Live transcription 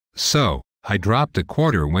So, I dropped a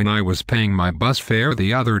quarter when I was paying my bus fare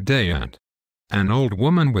the other day and an old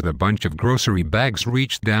woman with a bunch of grocery bags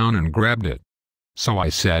reached down and grabbed it. So I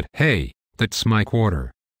said, "Hey, that's my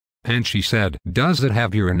quarter." And she said, "Does it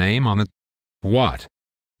have your name on it?" What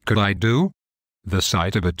could I do? The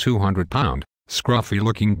sight of a 200-pound,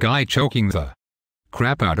 scruffy-looking guy choking the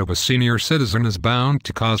crap out of a senior citizen is bound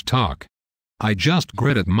to cause talk. I just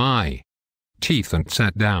gritted my teeth and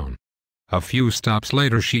sat down. A few stops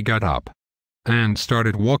later she got up and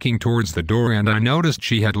started walking towards the door, and I noticed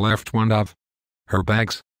she had left one of her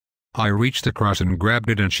bags. I reached across and grabbed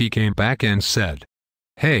it, and she came back and said,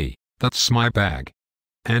 "Hey, that's my bag."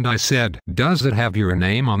 And I said, "Does it have your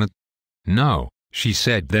name on it?" "No," she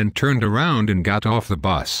said, then turned around and got off the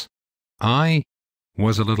bus. I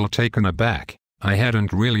was a little taken aback. I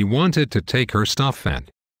hadn't really wanted to take her stuff and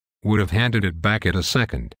would have handed it back at a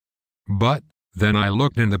second. But then I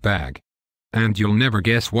looked in the bag, and you'll never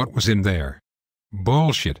guess what was in there.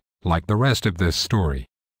 Bullshit, like the rest of this story.